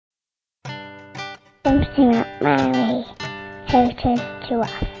Ultimate Totus Tuus.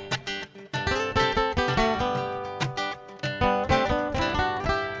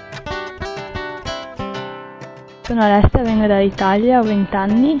 Sono Alessia, vengo dall'Italia, ho 20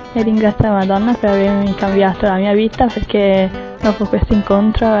 anni e ringrazio la Madonna per avermi cambiato la mia vita, perché dopo questo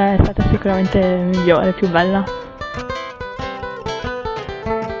incontro è stata sicuramente migliore, più bella.